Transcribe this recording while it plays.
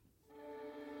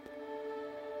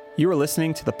You are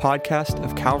listening to the podcast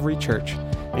of Calvary Church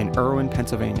in Irwin,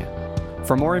 Pennsylvania.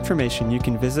 For more information, you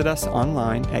can visit us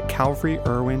online at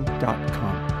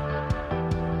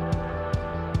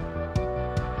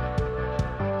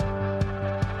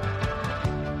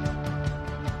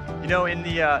calvaryirwin.com. You know, in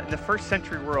the first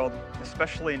century world,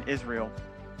 especially in Israel,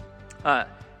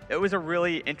 it was a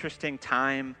really interesting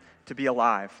time to be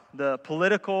alive. The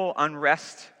political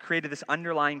unrest created this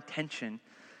underlying tension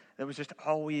that was just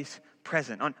always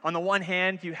present. On the one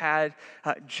hand, you had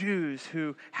Jews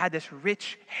who had this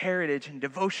rich heritage and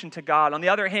devotion to God. On the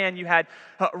other hand, you had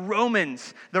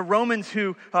Romans, the Romans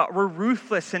who were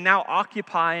ruthless and now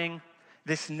occupying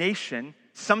this nation,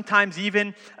 sometimes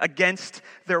even against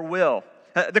their will.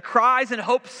 The cries and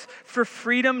hopes for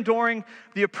freedom during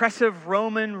the oppressive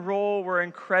Roman rule were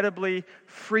incredibly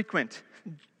frequent.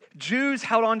 Jews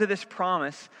held on to this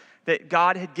promise that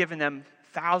God had given them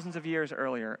thousands of years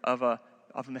earlier of a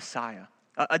Messiah,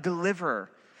 a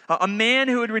deliverer, a man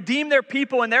who would redeem their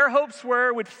people, and their hopes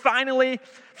would finally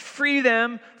free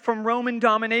them from Roman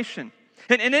domination.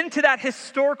 And into that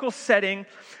historical setting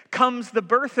comes the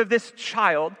birth of this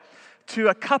child to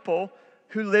a couple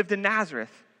who lived in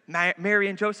Nazareth, Mary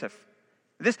and Joseph.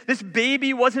 This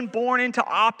baby wasn't born into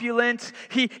opulence.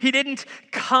 He didn't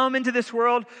come into this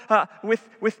world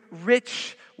with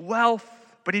rich wealth,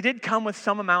 but he did come with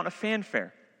some amount of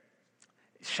fanfare.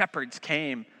 Shepherds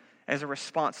came as a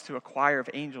response to a choir of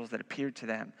angels that appeared to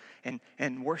them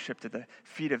and worshipped at the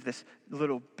feet of this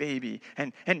little baby.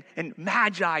 And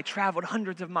magi traveled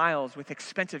hundreds of miles with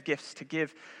expensive gifts to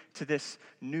give to this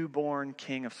newborn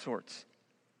king of sorts.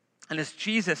 And as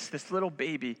Jesus, this little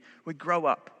baby, would grow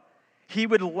up, he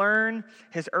would learn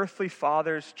his earthly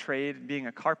father's trade, being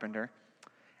a carpenter.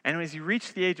 And as he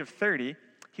reached the age of 30,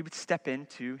 he would step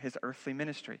into his earthly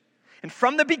ministry. And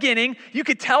from the beginning, you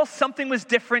could tell something was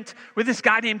different with this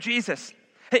guy named Jesus.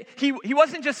 He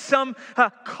wasn't just some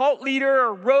cult leader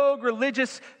or rogue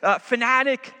religious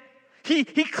fanatic. He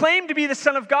claimed to be the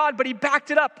Son of God, but he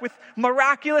backed it up with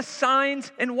miraculous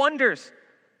signs and wonders.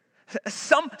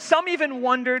 Some even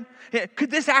wondered,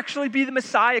 could this actually be the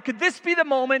Messiah? Could this be the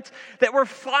moment that we're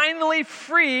finally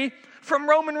free from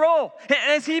Roman rule? And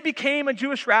as he became a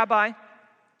Jewish rabbi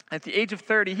at the age of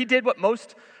 30, he did what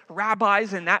most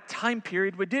rabbis in that time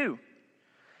period would do.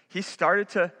 He started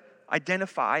to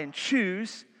identify and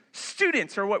choose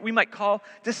students, or what we might call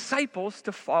disciples,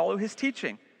 to follow his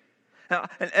teaching. Now,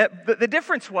 the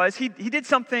difference was he did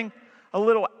something a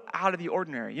little out of the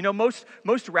ordinary. You know, most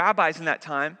rabbis in that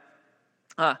time,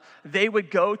 they would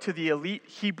go to the elite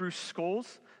Hebrew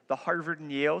schools, the Harvard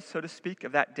and Yale, so to speak,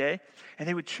 of that day, and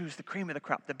they would choose the cream of the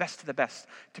crop, the best of the best,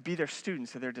 to be their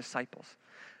students or their disciples.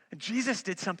 And Jesus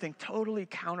did something totally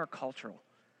countercultural.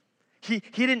 He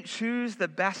didn't choose the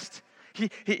best.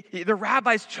 The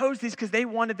rabbis chose these because they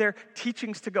wanted their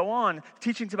teachings to go on,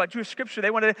 teachings about Jewish scripture. They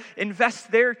wanted to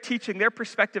invest their teaching, their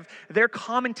perspective, their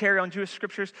commentary on Jewish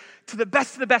scriptures to the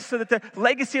best of the best, so that the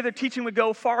legacy of their teaching would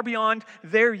go far beyond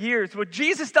their years. But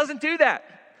Jesus doesn't do that.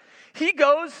 He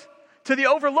goes to the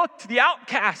overlooked, the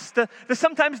outcast, the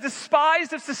sometimes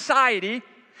despised of society,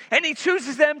 and he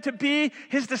chooses them to be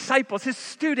his disciples, his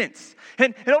students.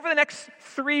 And over the next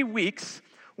 3 weeks,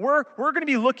 we're going to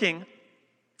be looking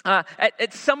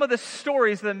at some of the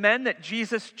stories of the men that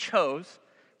Jesus chose,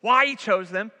 why he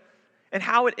chose them, and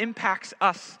how it impacts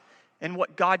us and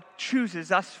what God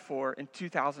chooses us for in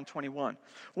 2021.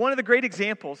 One of the great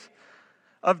examples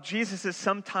of Jesus'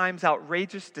 sometimes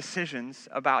outrageous decisions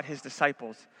about his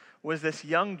disciples was this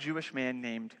young Jewish man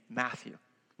named Matthew.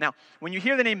 Now, when you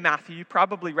hear the name Matthew, you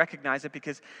probably recognize it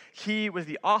because he was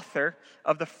the author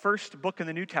of the first book in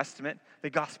the New Testament,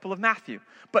 the Gospel of Matthew.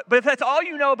 But if that's all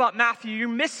you know about Matthew, you're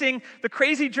missing the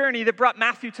crazy journey that brought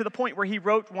Matthew to the point where he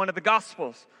wrote one of the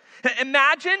Gospels.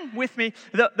 Imagine with me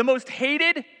the most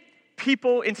hated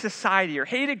people in society, or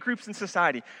hated groups in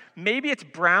society. Maybe it's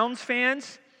Browns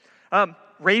fans,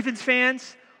 Ravens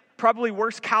fans, probably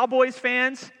worse, Cowboys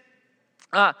fans.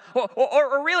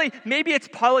 Or really, maybe it's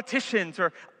politicians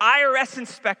or IRS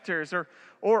inspectors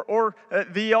or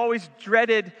the always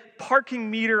dreaded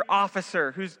parking meter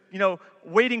officer who's,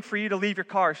 waiting for you to leave your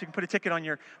car so you can put a ticket on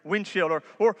your windshield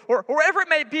or wherever it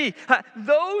may be.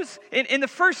 Those in the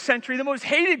first century, the most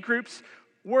hated groups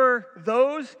were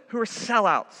those who were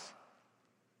sellouts.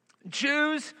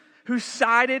 Jews who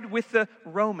sided with the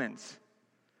Romans.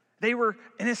 They were,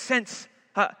 in a sense,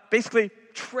 basically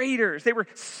traitors. They were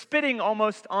spitting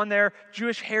almost on their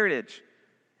Jewish heritage.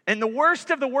 And the worst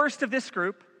of this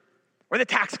group were the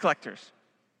tax collectors.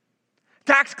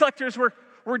 Tax collectors were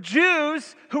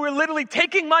Jews who were literally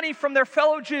taking money from their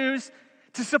fellow Jews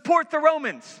to support the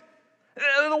Romans.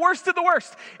 The worst of the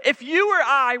worst. If you or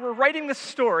I were writing the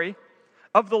story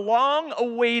of the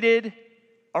long-awaited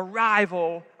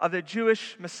arrival of the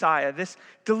Jewish Messiah, this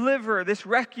deliverer, this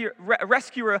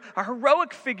rescuer, a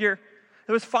heroic figure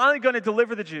that was finally going to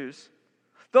deliver the Jews,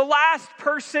 the last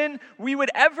person we would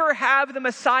ever have the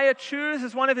Messiah choose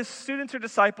as one of his students or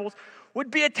disciples would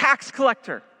be a tax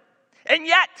collector. And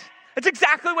yet, it's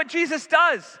exactly what Jesus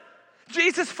does.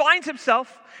 Jesus finds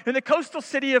himself in the coastal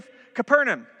city of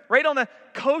Capernaum, right on the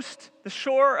coast, the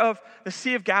shore of the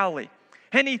Sea of Galilee.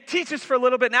 And he teaches for a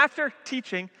little bit, and after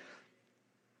teaching,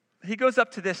 he goes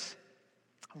up to this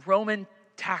Roman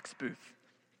tax booth.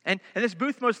 And this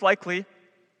booth most likely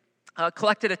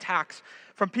collected a tax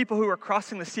from people who were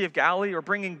crossing the Sea of Galilee or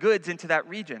bringing goods into that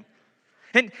region.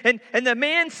 And the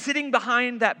man sitting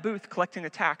behind that booth collecting the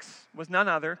tax was none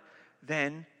other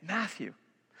than Matthew.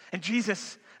 And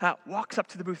Jesus walks up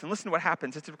to the booth, and listen to what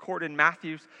happens. It's recorded in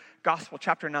Matthew's Gospel,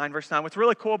 chapter 9, verse 9. What's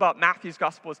really cool about Matthew's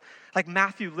Gospel is, like,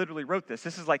 Matthew literally wrote this.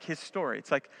 This is like his story.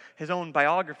 It's like his own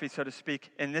biography, so to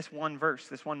speak, in this one verse,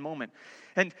 this one moment.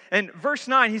 And verse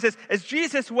 9, he says, as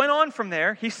Jesus went on from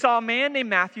there, he saw a man named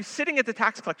Matthew sitting at the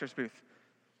tax collector's booth.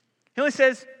 He only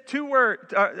says two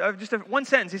words, one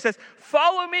sentence. He says,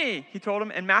 follow me, he told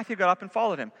him, and Matthew got up and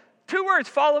followed him. 2 words,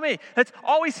 follow me. That's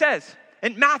all he says.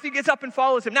 And Matthew gets up and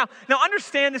follows him. Now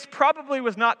understand, this probably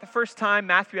was not the first time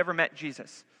Matthew ever met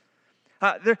Jesus.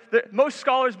 Most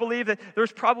scholars believe that there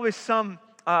was probably some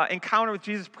encounter with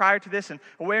Jesus prior to this and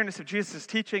awareness of Jesus'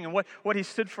 teaching and what he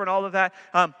stood for and all of that.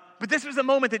 But this was a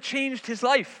moment that changed his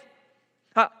life.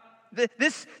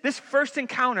 This first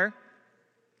encounter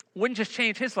wouldn't just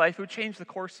change his life, it would change the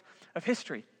course of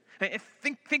history. And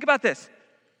think about this.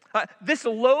 This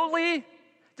lowly,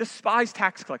 despised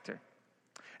tax collector,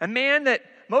 a man that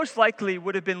most likely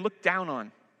would have been looked down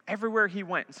on everywhere he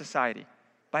went in society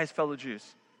by his fellow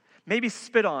Jews, maybe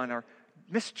spit on or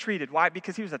mistreated. Why?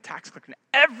 Because he was a tax collector.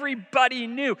 Everybody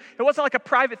knew. It wasn't like a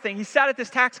private thing. He sat at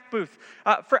this tax booth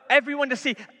for everyone to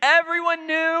see. Everyone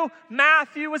knew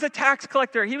Matthew was a tax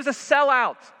collector. He was a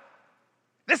sellout.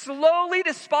 This lowly,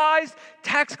 despised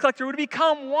tax collector would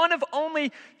become one of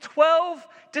only 12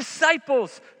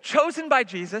 disciples chosen by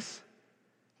Jesus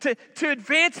to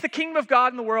advance the kingdom of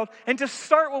God in the world and to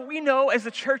start what we know as the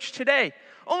church today.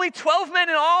 Only 12 men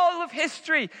in all of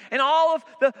history and all of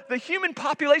the human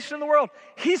population in the world.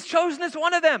 He's chosen as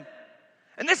one of them.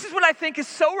 And this is what I think is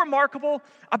so remarkable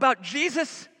about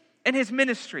Jesus and his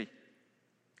ministry.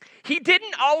 He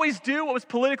didn't always do what was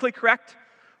politically correct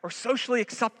or socially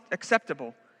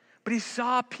acceptable, but he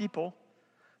saw people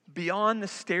beyond the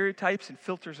stereotypes and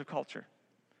filters of culture.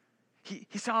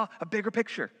 He saw a bigger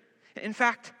picture. In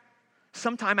fact,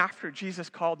 sometime after Jesus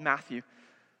called Matthew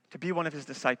to be one of his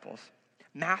disciples,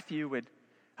 Matthew would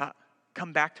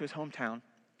come back to his hometown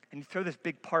and he'd throw this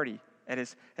big party at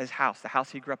his house, the house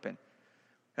he grew up in,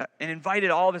 and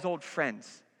invited all of his old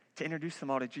friends to introduce them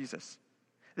all to Jesus.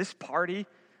 This party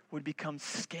would become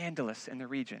scandalous in the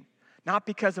region, not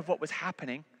because of what was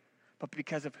happening, but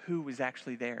because of who was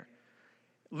actually there.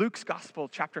 Luke's Gospel,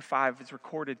 chapter 5, is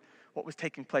recorded what was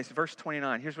taking place. Verse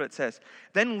 29, here's what it says.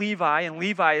 Then Levi, and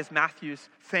Levi is Matthew's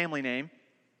family name,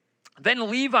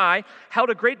 then Levi held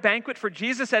a great banquet for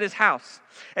Jesus at his house,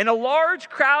 and a large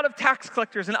crowd of tax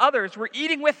collectors and others were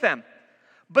eating with them.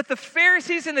 But the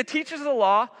Pharisees and the teachers of the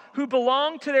law, who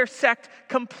belonged to their sect,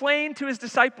 complained to his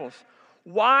disciples,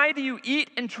 why do you eat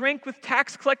and drink with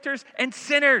tax collectors and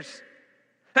sinners?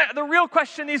 The real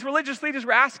question these religious leaders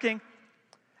were asking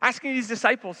these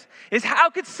disciples is, how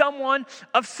could someone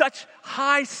of such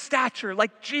high stature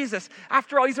like Jesus,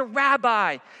 after all, he's a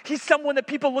rabbi, he's someone that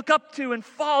people look up to and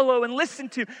follow and listen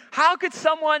to, how could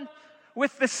someone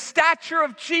with the stature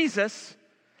of Jesus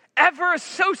ever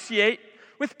associate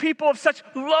with people of such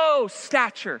low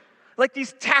stature like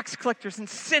these tax collectors and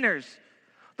sinners,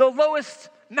 the lowest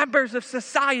members of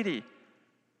society?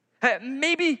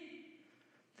 Maybe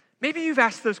you've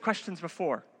asked those questions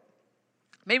before.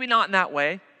 Maybe not in that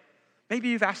way. Maybe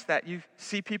you've asked that. You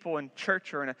see people in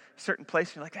church or in a certain place,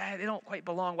 and you're like, they don't quite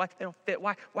belong. Why? They don't fit.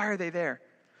 Why are they there?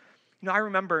 You know, I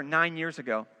remember 9 years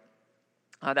ago,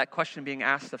 that question being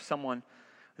asked of someone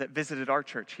that visited our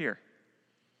church here.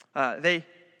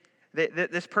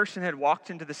 This person had walked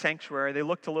into the sanctuary. They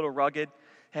looked a little rugged,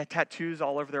 had tattoos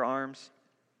all over their arms.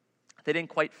 They didn't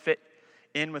quite fit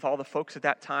in with all the folks at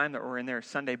that time that were in their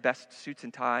Sunday best suits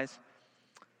and ties.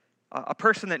 A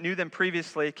person that knew them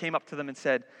previously came up to them and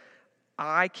said,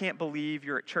 I can't believe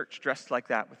you're at church dressed like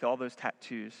that with all those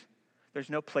tattoos. There's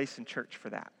no place in church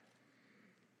for that.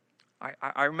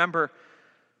 I remember,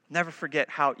 never forget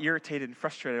how irritated and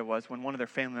frustrated I was when one of their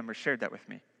family members shared that with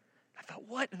me. I thought,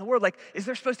 what in the world? Like, is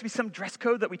there supposed to be some dress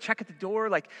code that we check at the door?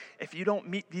 Like, if you don't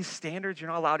meet these standards, you're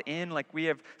not allowed in? Like, we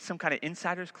have some kind of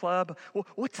insiders club? Well,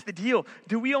 what's the deal?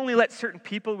 Do we only let certain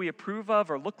people we approve of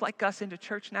or look like us into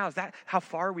church now? Is that how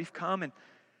far we've come?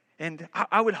 And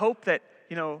I would hope that,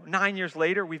 9 years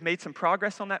later, we've made some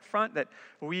progress on that front, that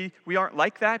we aren't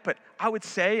like that. But I would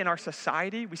say in our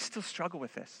society, we still struggle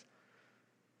with this.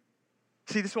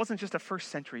 See, this wasn't just a first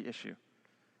century issue.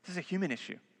 This is a human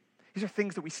issue. These are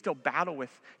things that we still battle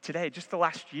with today. Just the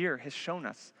last year has shown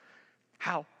us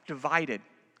how divided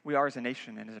we are as a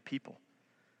nation and as a people.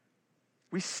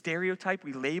 We stereotype,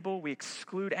 we label, we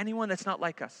exclude anyone that's not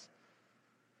like us.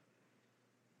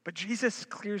 But Jesus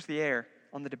clears the air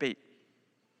on the debate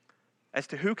as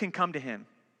to who can come to him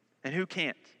and who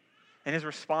can't, and his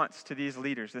response to these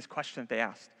leaders, this question that they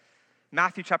asked.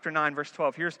 Matthew chapter 9, verse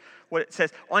 12, here's what it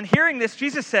says. On hearing this,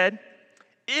 Jesus said,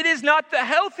 "It is not the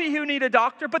healthy who need a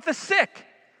doctor, but the sick.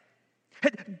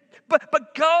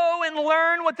 But go and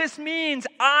learn what this means.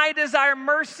 I desire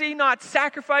mercy, not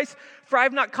sacrifice, for I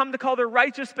have not come to call the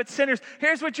righteous, but sinners."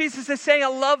 Here's what Jesus is saying. I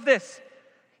love this.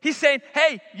 He's saying,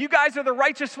 hey, you guys are the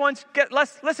righteous ones.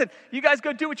 Listen, you guys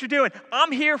go do what you're doing.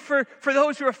 I'm here for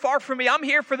those who are far from me. I'm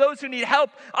here for those who need help.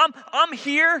 I'm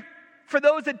here for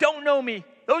those that don't know me,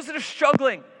 those that are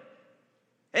struggling.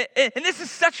 And this is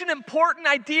such an important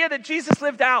idea that Jesus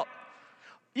lived out.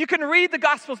 You can read the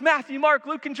Gospels, Matthew, Mark,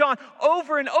 Luke, and John,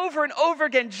 over and over and over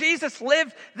again. Jesus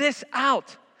lived this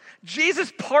out.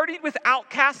 Jesus partied with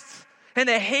outcasts and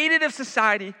the hated of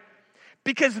society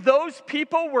because those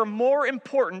people were more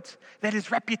important than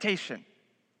his reputation.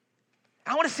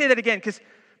 I want to say that again because,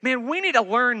 man, we need to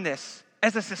learn this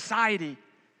as a society.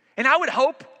 And I would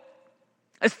hope,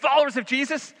 as followers of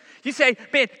Jesus, you say,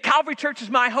 man, Calvary Church is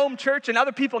my home church, and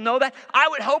other people know that. I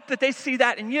would hope that they see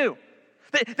that in you.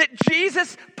 That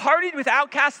Jesus partied with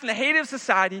outcasts and the hated of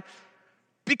society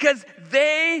because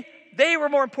they were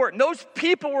more important. Those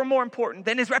people were more important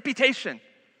than his reputation.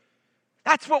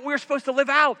 That's what we're supposed to live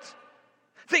out.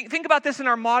 Think about this in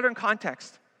our modern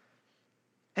context.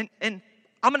 And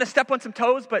I'm going to step on some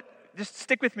toes, but just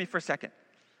stick with me for a second.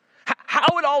 How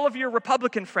would all of your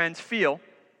Republican friends feel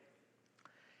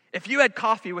if you had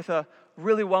coffee with a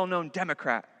really well-known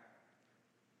Democrat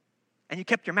and you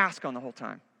kept your mask on the whole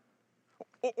time?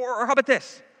 Or how about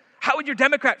this? How would your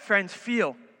Democrat friends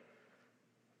feel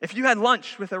if you had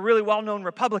lunch with a really well-known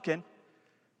Republican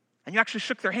and you actually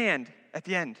shook their hand at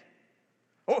the end?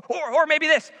 Or maybe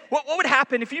this. What would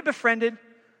happen if you befriended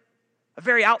a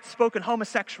very outspoken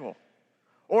homosexual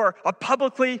or a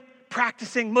publicly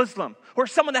practicing Muslim or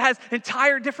someone that has an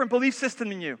entire different belief system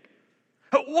than you?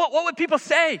 What would people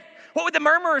say? What would the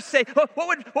murmurers say? What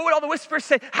would all the whisperers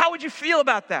say? How would you feel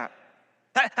about that?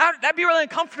 That'd be really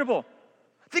uncomfortable.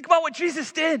 Think about what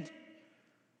Jesus did.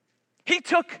 He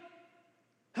took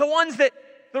the ones that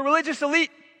the religious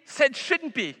elite said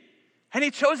shouldn't be, and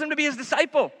he chose them to be his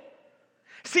disciple.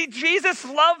 See, Jesus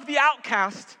loved the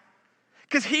outcast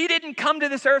because he didn't come to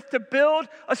this earth to build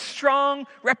a strong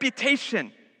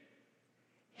reputation.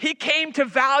 He came to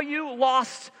value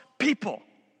lost people,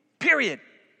 period.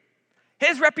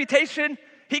 His reputation,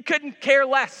 he couldn't care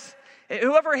less.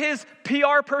 Whoever his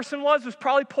PR person was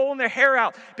probably pulling their hair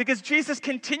out because Jesus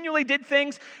continually did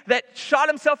things that shot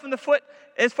himself in the foot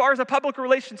as far as a public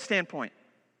relations standpoint.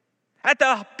 At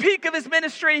the peak of his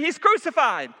ministry, he's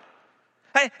crucified.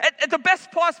 At the best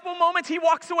possible moments, he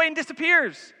walks away and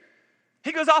disappears.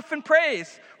 He goes off and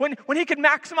prays. When he could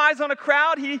maximize on a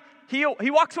crowd, he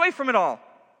walks away from it all.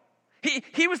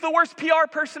 He was the worst PR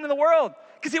person in the world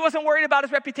because he wasn't worried about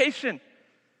his reputation.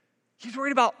 He's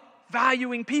worried about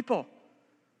valuing people.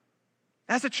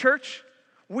 As a church,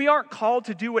 we aren't called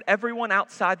to do what everyone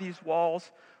outside these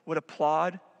walls would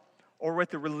applaud or what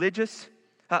the religious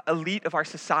elite of our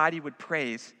society would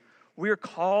praise. We are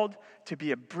called to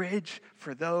be a bridge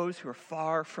for those who are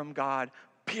far from God,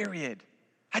 period.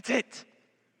 That's it.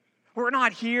 We're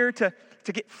not here to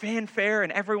get fanfare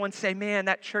and everyone say, man,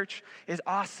 that church is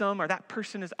awesome or that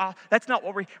person is awesome. That's not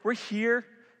what we're here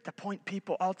to point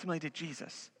people ultimately to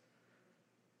Jesus.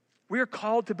 We are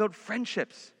called to build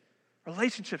friendships,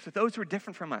 relationships with those who are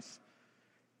different from us,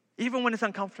 even when it's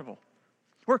uncomfortable.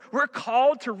 We're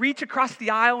called to reach across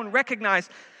the aisle and recognize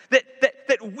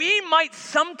that we might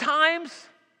sometimes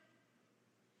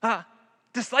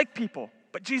dislike people,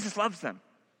 but Jesus loves them.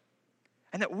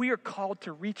 And that we are called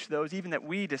to reach those even that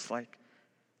we dislike.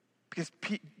 Because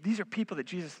these are people that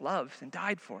Jesus loves and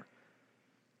died for.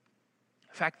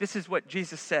 In fact, this is what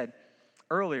Jesus said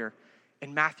earlier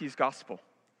in Matthew's gospel.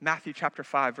 Matthew chapter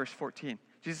 5, verse 14.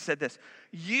 Jesus said this,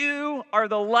 "You are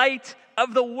the light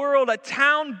of the world. A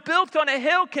town built on a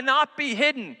hill cannot be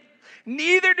hidden.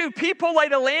 Neither do people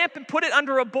light a lamp and put it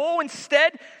under a bowl.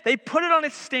 Instead, they put it on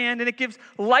its stand, and it gives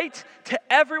light to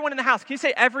everyone in the house. Can you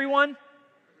say everyone?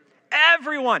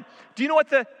 Everyone. Do you know what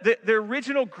the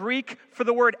original Greek for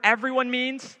the word everyone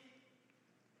means?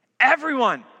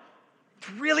 Everyone. It's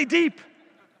really deep.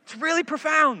 It's really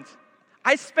profound.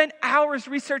 I spent hours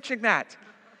researching that.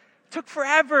 It took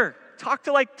forever. Talked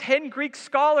to like 10 Greek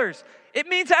scholars. It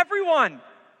means everyone.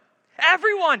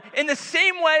 Everyone. In the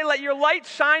same way, let your light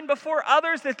shine before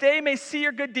others that they may see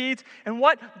your good deeds and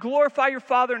what? Glorify your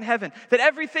Father in heaven. That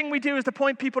everything we do is to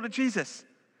point people to Jesus.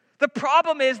 The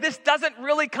problem is this doesn't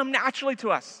really come naturally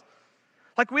to us.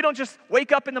 Like we don't just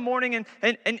wake up in the morning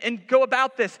and go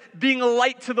about this being a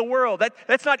light to the world.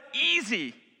 That's not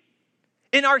easy.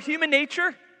 In our human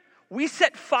nature, we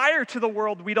set fire to the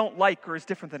world we don't like or is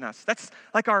different than us. That's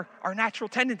like our natural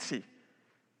tendency.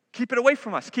 Keep it away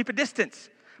from us. Keep a distance.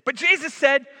 But Jesus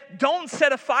said, don't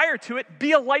set a fire to it.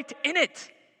 Be a light in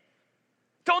it.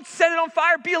 Don't set it on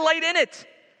fire. Be a light in it.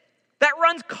 That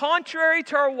runs contrary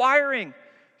to our wiring,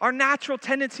 our natural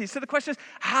tendencies. So the question is,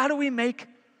 how do we make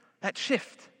that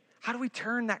shift? How do we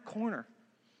turn that corner?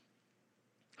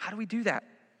 How do we do that?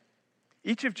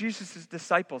 Each of Jesus'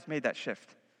 disciples made that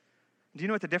shift. Do you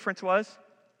know what the difference was?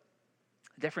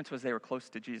 The difference was they were close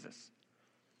to Jesus.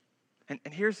 And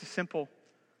here's the simple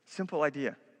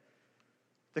idea.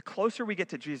 The closer we get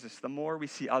to Jesus, the more we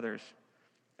see others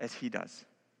as he does.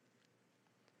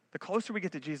 The closer we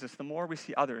get to Jesus, the more we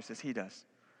see others as he does.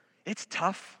 It's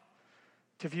tough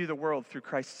to view the world through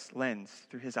Christ's lens,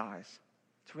 through his eyes.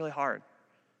 It's really hard.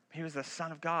 He was the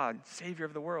Son of God, Savior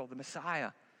of the world, the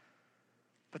Messiah.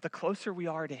 But the closer we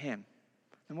are to him,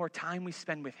 the more time we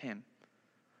spend with him,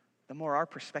 the more our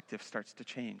perspective starts to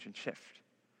change and shift.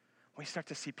 We start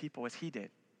to see people as he did.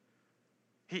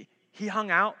 He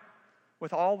hung out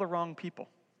with all the wrong people.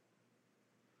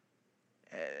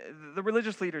 The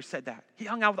religious leaders said that. He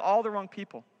hung out with all the wrong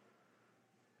people.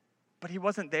 But he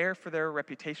wasn't there for their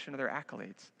reputation or their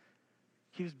accolades.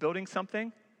 He was building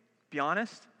something, be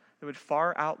honest, that would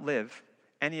far outlive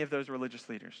any of those religious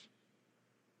leaders.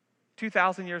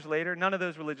 2,000 years later, none of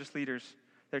those religious leaders,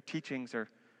 their teachings or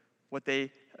what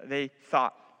they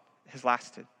thought has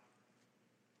lasted.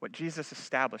 What Jesus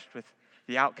established with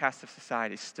the outcasts of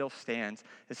society still stands,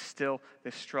 is still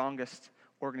the strongest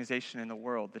organization in the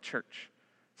world, the church,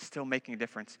 still making a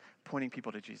difference, pointing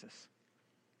people to Jesus.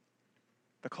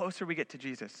 The closer we get to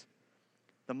Jesus,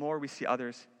 the more we see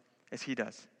others as he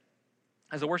does.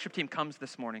 As the worship team comes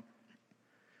this morning,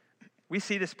 we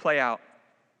see this play out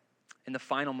in the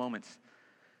final moments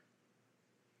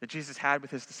that Jesus had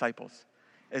with his disciples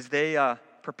as they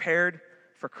prepared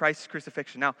for Christ's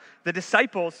crucifixion. Now, the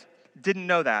disciples didn't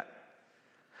know that.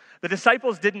 The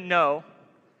disciples didn't know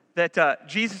that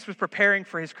Jesus was preparing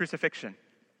for his crucifixion.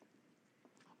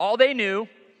 All they knew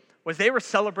was they were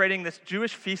celebrating this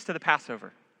Jewish feast of the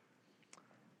Passover.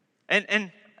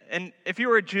 And if you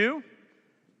were a Jew,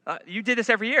 you did this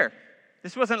every year.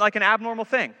 This wasn't like an abnormal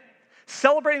thing.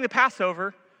 Celebrating the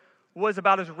Passover was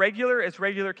about as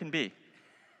regular can be.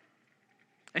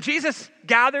 And Jesus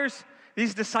gathers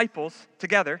these disciples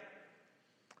together.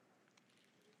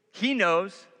 He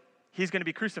knows he's going to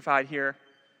be crucified here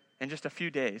in just a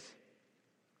few days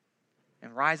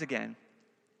and rise again.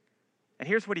 And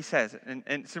here's what he says, and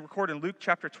it's recorded in Luke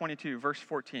chapter 22, verse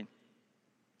 14. It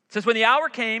says, when the hour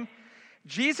came,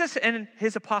 Jesus and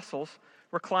his apostles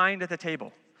reclined at the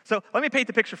table. So let me paint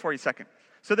the picture for you a second.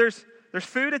 So there's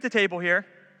food at the table here,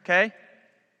 okay?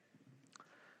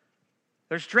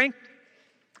 There's drink,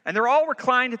 and they're all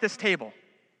reclined at this table.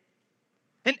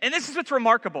 And this is what's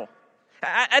remarkable.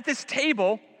 At this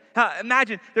table,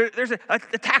 imagine there's a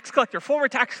tax collector, former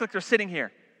tax collector sitting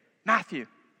here, Matthew.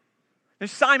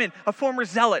 There's Simon, a former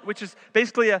zealot, which is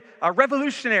basically a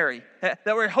revolutionary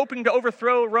that were hoping to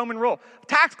overthrow Roman rule. A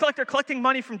tax collector collecting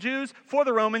money from Jews for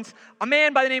the Romans. A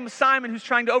man by the name of Simon who's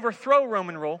trying to overthrow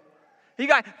Roman rule. You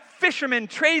got fishermen,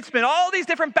 tradesmen, all these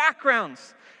different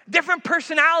backgrounds, different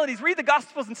personalities. Read the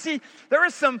Gospels and see there are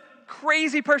some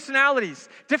crazy personalities,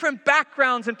 different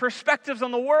backgrounds and perspectives on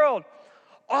the world,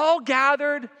 all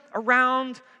gathered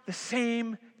around the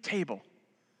same table.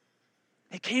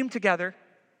 They came together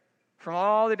from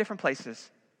all the different places,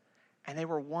 and they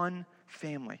were one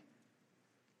family.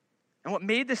 And what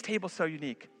made this table so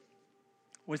unique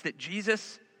was that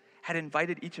Jesus had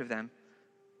invited each of them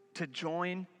to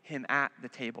join him at the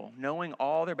table, knowing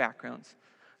all their backgrounds,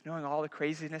 knowing all the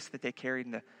craziness that they carried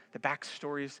and the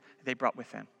backstories that they brought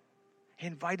with them. He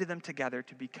invited them together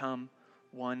to become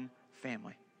one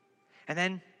family. And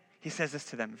then he says this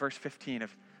to them, verse 15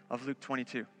 of Luke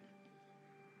 22.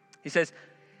 He says,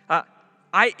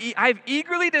 I've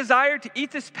eagerly desired to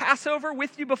eat this Passover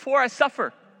with you before I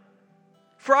suffer.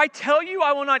 For I tell you,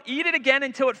 I will not eat it again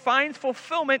until it finds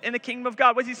fulfillment in the kingdom of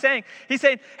God. What's he saying? He's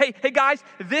saying, hey guys,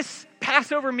 this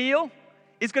Passover meal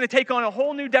is going to take on a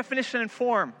whole new definition and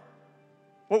form.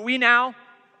 What we now,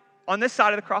 on this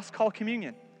side of the cross, call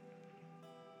communion.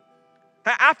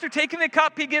 After taking the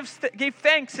cup, he gave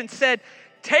thanks and said,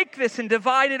 take this and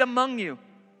divide it among you.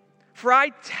 For I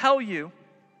tell you,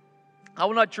 I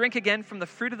will not drink again from the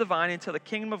fruit of the vine until the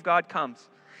kingdom of God comes.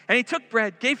 And he took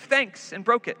bread, gave thanks, and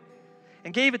broke it,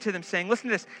 and gave it to them, saying, listen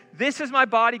to this. This is my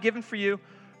body given for you.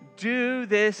 Do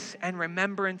this in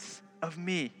remembrance of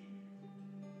me.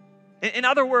 In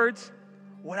other words,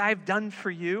 what I've done for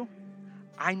you,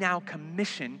 I now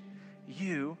commission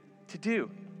you to do.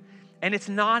 And it's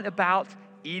not about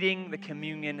eating the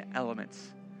communion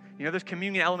elements. You know, there's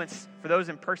communion elements for those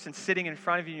in person sitting in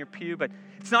front of you in your pew, but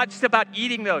it's not just about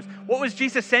eating those. What was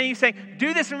Jesus saying? He's saying,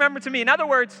 do this in remembrance of me. In other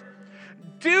words,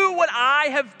 do what I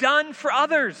have done for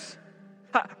others.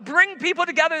 Bring people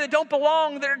together that don't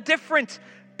belong, that are different.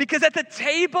 Because at the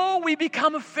table, we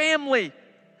become a family.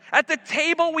 At the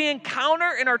table, we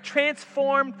encounter and are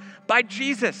transformed by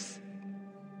Jesus.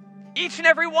 Each and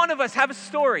every one of us have a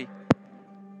story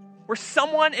where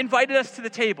someone invited us to the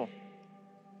table.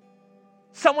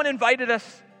 Someone invited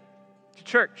us to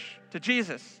church, to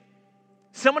Jesus.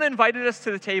 Someone invited us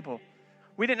to the table.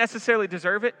 We didn't necessarily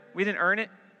deserve it. We didn't earn it.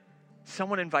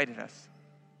 Someone invited us.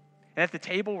 And at the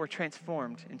table, we're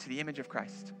transformed into the image of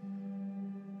Christ.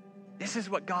 This is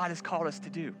what God has called us to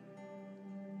do.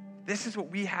 This is what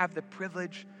we have the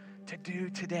privilege to do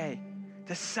today,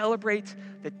 to celebrate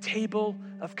the table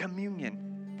of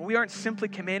communion. But we aren't simply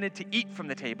commanded to eat from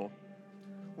the table.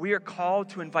 We are called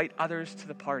to invite others to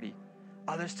the party,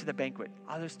 others to the banquet,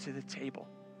 others to the table.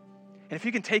 And if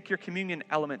you can take your communion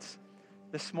elements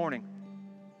this morning,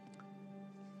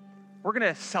 we're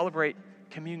going to celebrate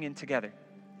communion together.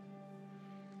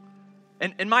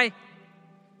 And my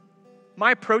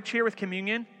approach here with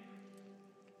communion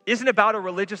isn't about a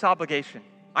religious obligation.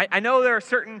 I know there are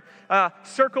certain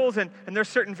circles and there's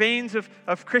certain veins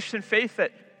of Christian faith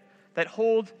that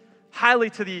hold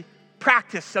highly to the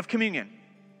practice of communion.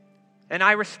 And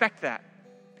I respect that.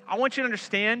 I want you to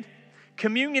understand,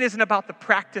 communion isn't about the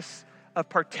practice of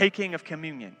partaking of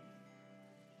communion.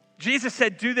 Jesus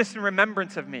said, do this in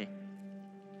remembrance of me.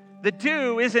 The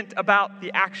do isn't about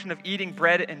the action of eating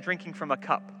bread and drinking from a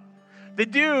cup. The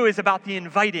do is about the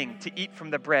inviting to eat from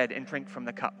the bread and drink from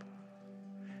the cup.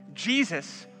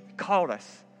 Jesus called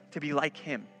us to be like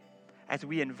him as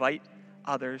we invite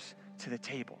others to the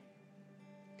table.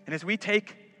 And as we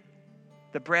take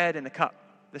the bread and the cup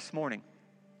this morning,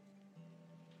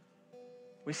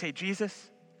 we say, Jesus,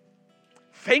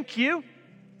 thank you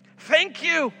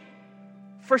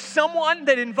for someone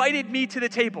that invited me to the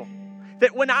table.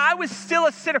 That when I was still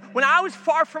a sinner, when I was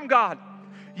far from God,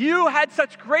 you had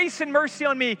such grace and mercy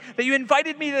on me that you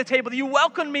invited me to the table, that you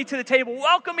welcomed me to the table,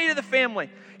 welcomed me to the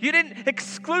family. You didn't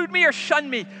exclude me or shun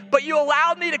me, but you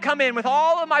allowed me to come in with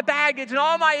all of my baggage and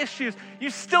all my issues.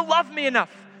 You still love me enough.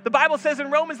 The Bible says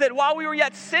in Romans that while we were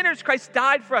yet sinners, Christ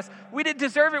died for us. We didn't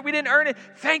deserve it. We didn't earn it.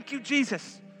 Thank you,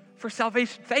 Jesus, for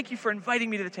salvation. Thank you for inviting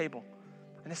me to the table.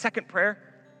 And the second prayer,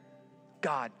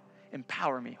 God,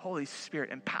 empower me. Holy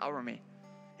Spirit, empower me.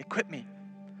 Equip me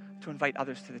to invite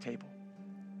others to the table.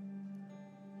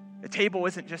 The table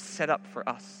isn't just set up for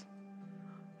us.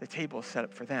 The table is set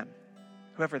up for them,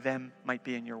 whoever them might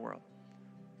be in your world.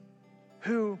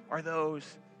 Who are those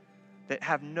that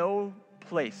have no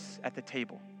place at the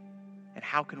table? And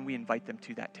how can we invite them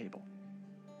to that table?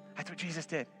 That's what Jesus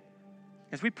did.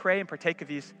 As we pray and partake of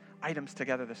these items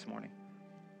together this morning,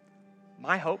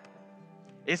 my hope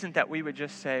isn't that we would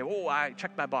just say, oh, I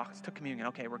checked my box, took communion,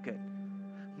 okay, we're good.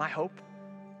 My hope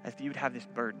is that you would have this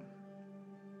burden,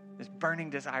 this burning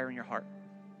desire in your heart,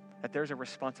 that there's a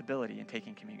responsibility in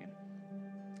taking communion.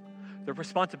 The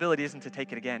responsibility isn't to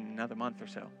take it again in another month or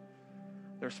so.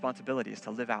 The responsibility is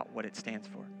to live out what it stands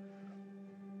for.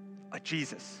 A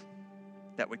Jesus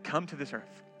that would come to this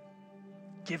earth,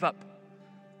 give up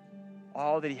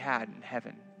all that he had in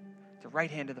heaven, the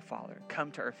right hand of the Father,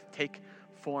 come to earth, take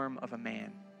form of a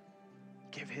man,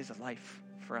 give his life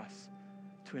for us,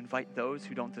 to invite those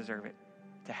who don't deserve it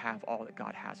to have all that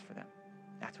God has for them.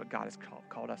 That's what God has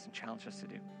called us and challenged us to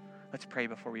do. Let's pray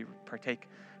before we partake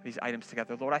of these items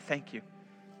together. Lord, I thank you.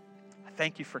 I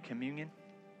thank you for communion.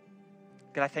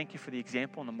 God, I thank you for the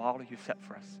example and the model you've set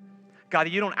for us. God,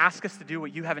 you don't ask us to do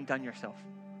what you haven't done yourself.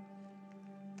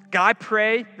 God, I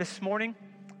pray this morning,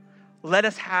 let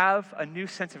us have a new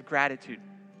sense of gratitude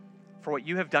for what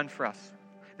you have done for us.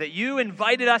 that you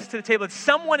invited us to the table, that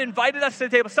someone invited us to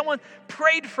the table, someone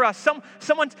prayed for us,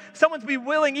 someone to be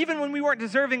willing, even when we weren't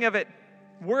deserving of it,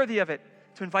 worthy of it,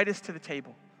 to invite us to the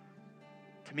table,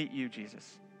 to meet you,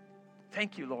 Jesus.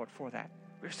 Thank you, Lord, for that.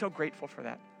 We're so grateful for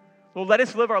that. Lord, let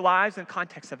us live our lives in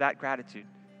context of that gratitude.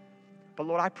 But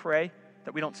Lord, I pray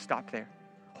that we don't stop there.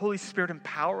 Holy Spirit,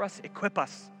 empower us, equip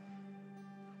us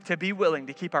to be willing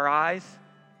to keep our eyes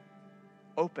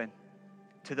open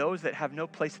to those that have no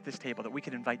place at this table, that we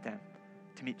could invite them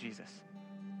to meet Jesus.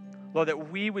 Lord, that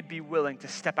we would be willing to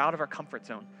step out of our comfort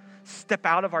zone, step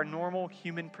out of our normal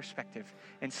human perspective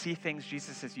and see things,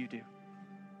 Jesus, as you do.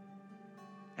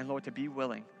 And Lord, to be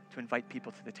willing to invite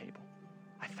people to the table.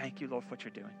 I thank you, Lord, for what you're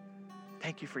doing.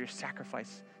 Thank you for your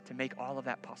sacrifice to make all of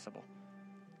that possible.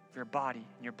 For your body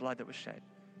and your blood that was shed.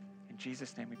 In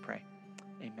Jesus' name we pray.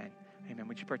 Amen. Amen.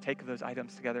 Would you partake of those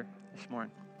items together this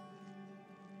morning?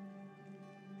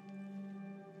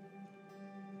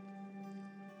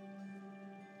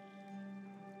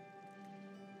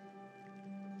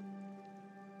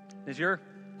 As you're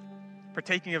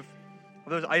partaking of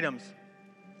those items,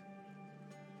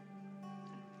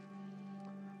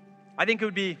 I think it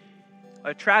would be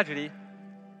a tragedy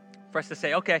for us to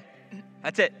say, okay,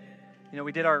 that's it. You know,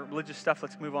 we did our religious stuff,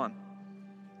 let's move on.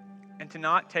 And to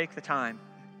not take the time.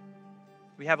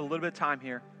 We have a little bit of time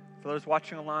here. For those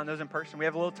watching online, those in person, we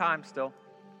have a little time still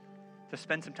to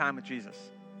spend some time with Jesus.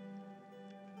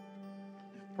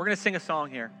 We're going to sing a song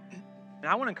here. And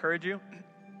I want to encourage you,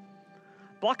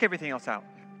 block everything else out.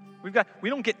 We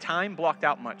don't get time blocked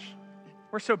out much.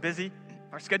 We're so busy.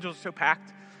 Our schedules are so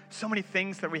packed. So many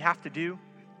things that we have to do.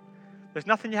 There's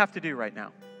nothing you have to do right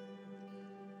now.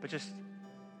 But just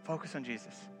focus on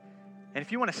Jesus. And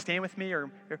if you want to stand with me, or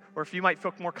if you might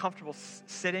feel more comfortable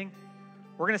sitting,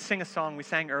 we're going to sing a song we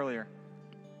sang earlier.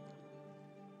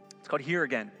 It's called Here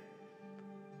Again.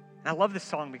 And I love this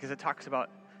song because it talks about,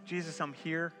 Jesus, I'm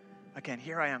here again.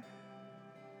 Here I am.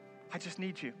 I just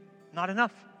need you. Not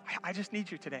enough. I just need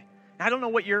you today. And I don't know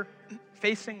what you're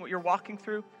facing, what you're walking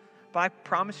through, but I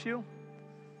promise you,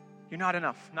 you're not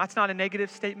enough. That's not a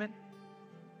negative statement.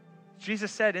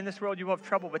 Jesus said, in this world you will have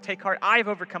trouble, but take heart. I have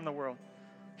overcome the world.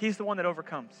 He's the one that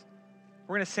overcomes.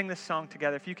 We're going to sing this song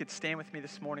together. If you could stand with me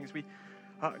this morning as we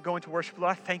go into worship.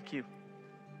 Lord, I thank you.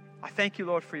 I thank you,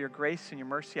 Lord, for your grace and your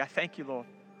mercy. I thank you, Lord,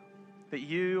 that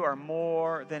you are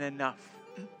more than enough.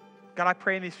 God, I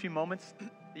pray in these few moments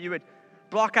that you would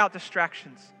block out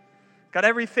distractions. God,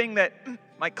 everything that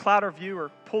might cloud our view or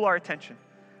pull our attention.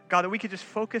 God, that we could just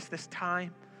focus this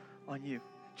time on you.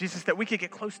 Jesus, that we could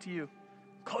get close to you,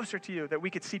 closer to you, that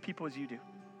we could see people as you do.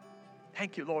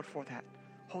 Thank you, Lord, for that.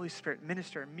 Holy Spirit,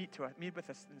 minister and meet with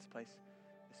us in this place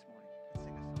this morning.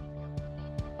 Let's sing this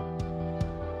song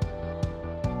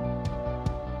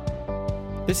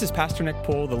together. This is Pastor Nick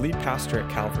Poole, the lead pastor at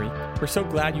Calvary. We're so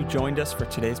glad you joined us for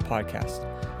today's podcast.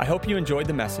 I hope you enjoyed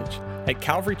the message. At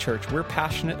Calvary Church, we're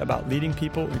passionate about leading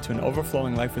people into an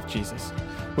overflowing life with Jesus.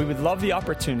 We would love the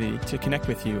opportunity to connect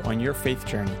with you on your faith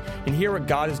journey and hear what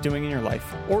God is doing in your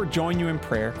life, or join you in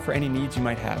prayer for any needs you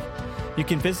might have. You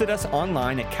can visit us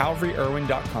online at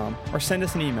calvaryirwin.com or send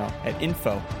us an email at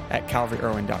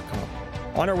info@calvaryirwin.com.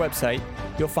 On our website,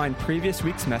 you'll find previous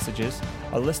week's messages,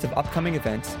 a list of upcoming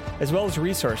events, as well as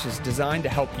resources designed to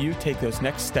help you take those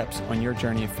next steps on your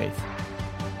journey of faith.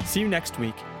 See you next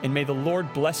week, and may the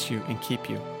Lord bless you and keep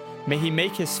you. May He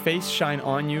make His face shine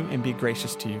on you and be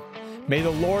gracious to you. May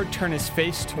the Lord turn His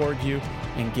face toward you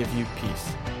and give you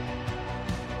peace.